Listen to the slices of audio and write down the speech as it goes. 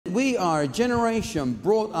We are a generation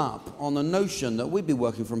brought up on the notion that we'd be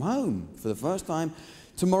working from home for the first time.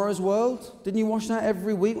 Tomorrow's World, didn't you watch that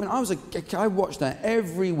every week? When I was a kid, I watched that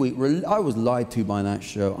every week. I was lied to by that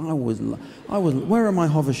show. Where are my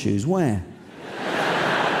hover shoes? Where?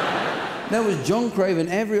 There was John Craven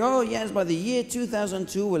oh yes, by the year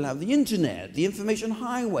 2002 we'll have the internet, the information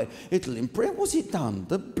highway. It'll improve. What's it done?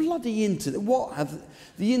 The bloody internet. What have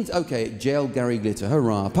okay, jail Gary Glitter,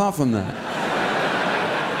 hurrah. Apart from that,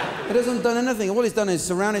 it hasn't done anything. All it's done is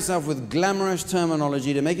surround itself with glamorous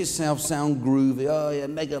terminology to make itself sound groovy. Oh yeah,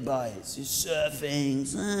 megabytes, you're surfing.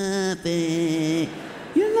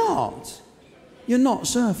 You're not. You're not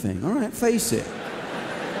surfing, all right, face it.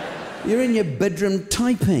 You're in your bedroom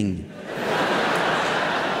typing.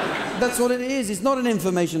 That's what it is. It's not an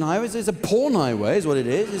information highway. It's a porn highway is what it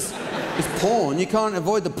is. It's porn. You can't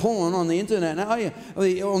avoid the porn on the internet now, are you?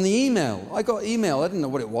 On the email. I got email. I didn't know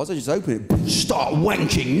what it was. I just opened it. Start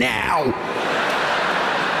wanking now!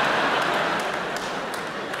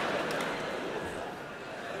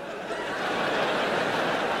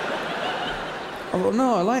 I thought,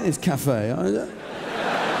 no, I like this cafe.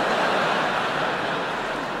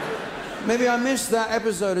 Maybe I missed that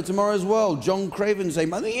episode of Tomorrow's World. John Craven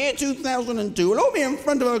saying, by the year 2002, we'll all be in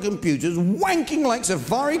front of our computers wanking like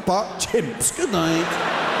Safari Park chimps. Good night.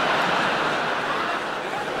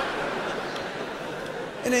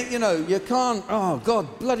 And you know, you can't, oh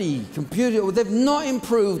God, bloody computer. They've not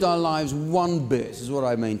improved our lives one bit, is what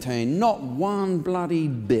I maintain. Not one bloody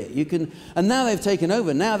bit. And now they've taken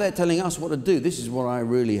over. Now they're telling us what to do. This is what I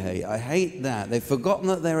really hate. I hate that. They've forgotten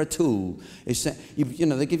that they're a tool. You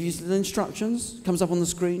know, they give you the instructions, comes up on the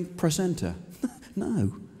screen, press enter.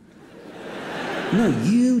 No. No,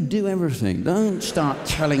 you do everything. Don't start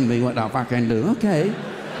telling me what I fucking do. Okay.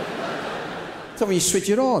 So when you switch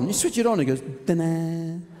it on, it goes,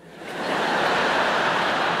 da-na.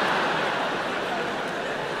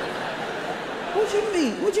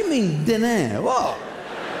 What do you mean, dinner? What?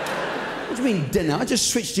 What do you mean, dinner? I just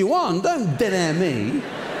switched you on. Don't dinner me.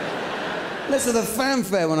 Less of the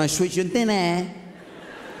fanfare when I switch you. Dinner.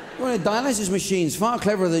 Well, a dialysis machine's far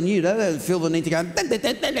cleverer than you. They don't feel the need to go. Da, da,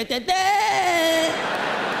 da, da, da, da.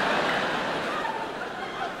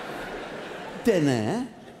 Dinner.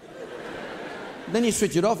 Then you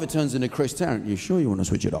switch it off. It turns into Chris Tarrant. You sure you want to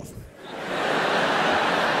switch it off?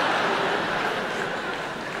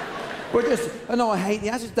 But no, I hate the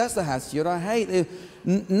attitude. That's the attitude I hate.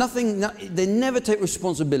 They never take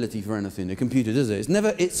responsibility for anything, the computer, does it? It's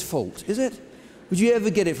never its fault, is it? Would you ever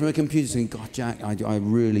get it from a computer saying, God, Jack, I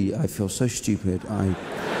feel so stupid.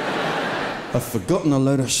 I've forgotten a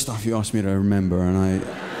load of stuff you asked me to remember, and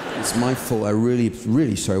it's my fault. I'm really,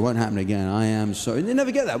 really sorry. It won't happen again. I am sorry. You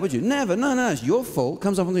never get that, would you? Never. No, it's your fault.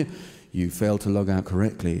 Comes up on the... You failed to log out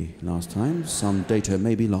correctly last time. Some data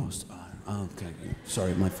may be lost. Oh, okay.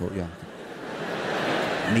 Sorry, my fault, yeah.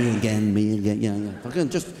 Me again, yeah. If I can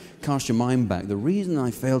just cast your mind back, the reason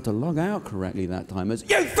I failed to log out correctly that time is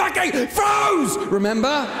you fucking froze! Remember?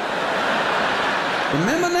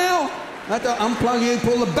 Remember now? I had to unplug you,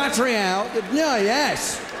 pull the battery out. Yeah,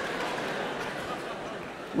 yes.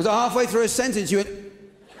 Was it halfway through a sentence you went...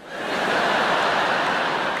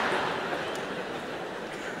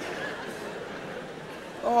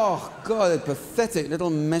 Oh, God, they're pathetic little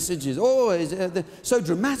messages. Oh, they're so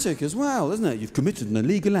dramatic as well, isn't it? You've committed an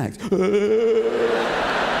illegal act.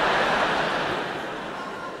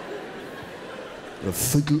 A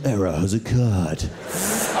fatal error has occurred.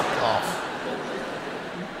 Fuck off.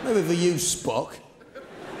 Maybe for you, Spock.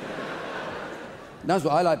 That's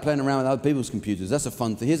what I like, playing around with other people's computers. That's a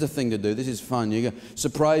fun thing. Here's a thing to do. This is fun. You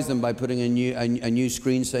surprise them by putting a new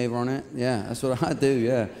screensaver on it. Yeah, that's what I do,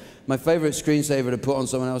 yeah. My favorite screensaver to put on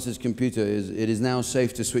someone else's computer is, it is now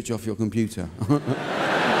safe to switch off your computer.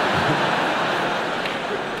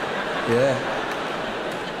 Yeah.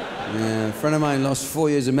 Yeah, a friend of mine lost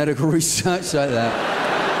 4 years of medical research like that.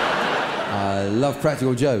 I love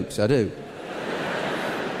practical jokes, I do.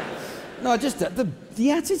 No, just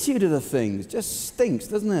the attitude of the things just stinks,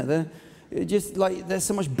 doesn't it? They're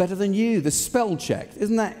so much better than you. The spell check,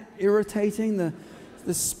 isn't that irritating?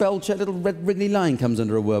 The spell check, little red wriggly line comes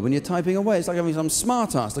under a word when you're typing away. It's like having some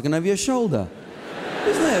smart ass looking over your shoulder.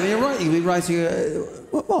 Isn't it? When you're writing, you'll be writing,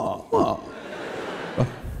 what? Oh,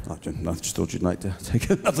 I just thought you'd like to take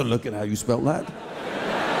another look at how you spelt that.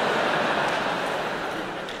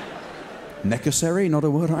 Necessary, not a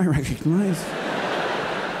word I recognise.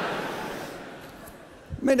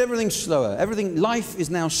 Made everything slower. Life is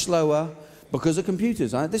now slower. Because of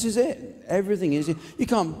computers. This is it. Everything is. You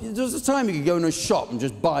can't. There's a time you could go in a shop and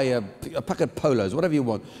just buy a packet of polos, whatever you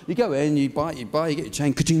want. You go in, you buy, you get your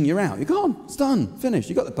chain, ka-ching, you're out. You're gone. It's done. Finished.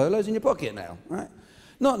 You got the polos in your pocket now, right?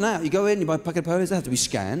 Not now. You go in, you buy a packet of polos. They have to be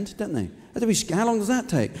scanned, don't they? They have to be scanned. How long does that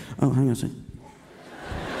take? Oh, hang on a second.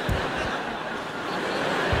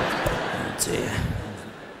 Oh dear.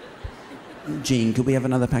 Jean, could we have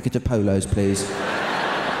another packet of polos, please?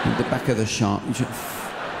 At the back of the shop. You should...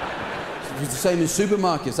 It's the same in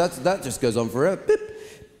supermarkets. That just goes on forever. Beep,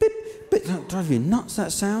 beep, beep. That drive you nuts,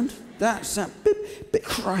 that sound? That sound. Beep, beep.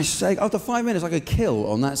 Christ's sake. After 5 minutes, I could kill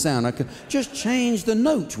on that sound. I could just change the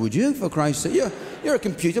note, would you? For Christ's sake. You're a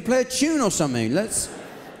computer. Play a tune or something. Let's...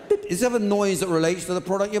 Beep. Is there a noise that relates to the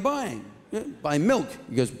product you're buying? Yeah, buy milk.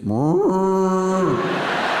 He goes... You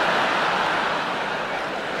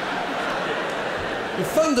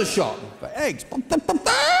thunder shop for eggs.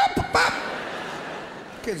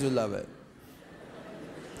 Kids will love it.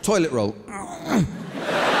 Toilet roll.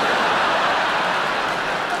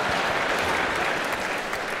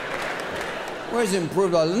 Where's it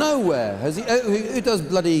improved? Nowhere. Who does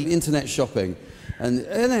bloody internet shopping? And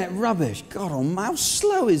internet rubbish. God, how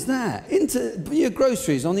slow is that? Your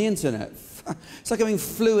groceries on the internet. It's like having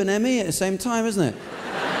flu and ME at the same time, isn't it?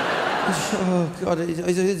 Oh, God,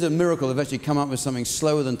 it's a miracle they've actually come up with something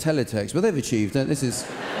slower than teletext, but they've achieved it. This is...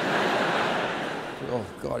 Oh,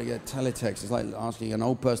 God, you get teletext. It's like asking an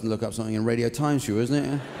old person to look up something in Radio Times show, isn't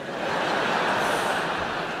it?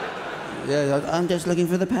 Yeah, I'm just looking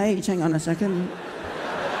for the page. Hang on a second.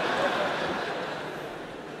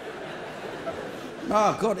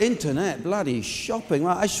 Oh, God, internet, bloody shopping.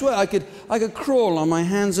 I swear I could crawl on my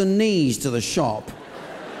hands and knees to the shop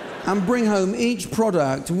and bring home each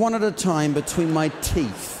product one at a time between my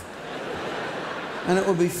teeth. And it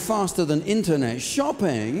would be faster than internet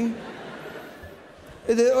shopping.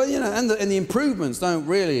 You know, and the improvements don't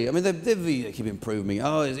really... I mean, they keep improving.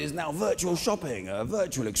 Oh, it's now virtual shopping, a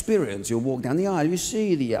virtual experience. You'll walk down the aisle, you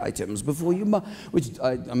see the items before you buy. Which,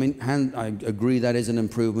 I agree that is an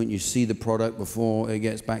improvement. You see the product before it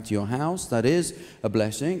gets back to your house. That is a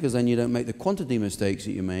blessing, because then you don't make the quantity mistakes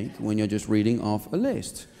that you make when you're just reading off a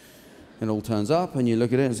list. It all turns up, and you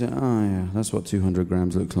look at it and say, oh, yeah, that's what 200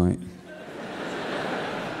 grams looks like.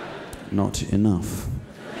 Not enough.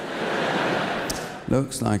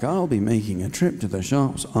 Looks like I'll be making a trip to the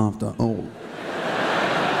shops after all.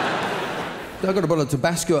 I've got a bottle of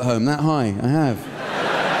Tabasco at home, that high. I have.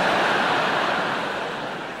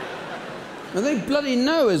 And they bloody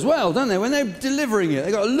know as well, don't they? When they're delivering it,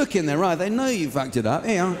 they've got a look in their eye. They know you fucked it up.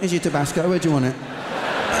 Here, here's your Tabasco. Where do you want it?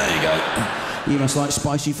 There you go. You must like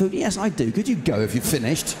spicy food? Yes, I do. Could you go if you've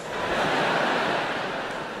finished?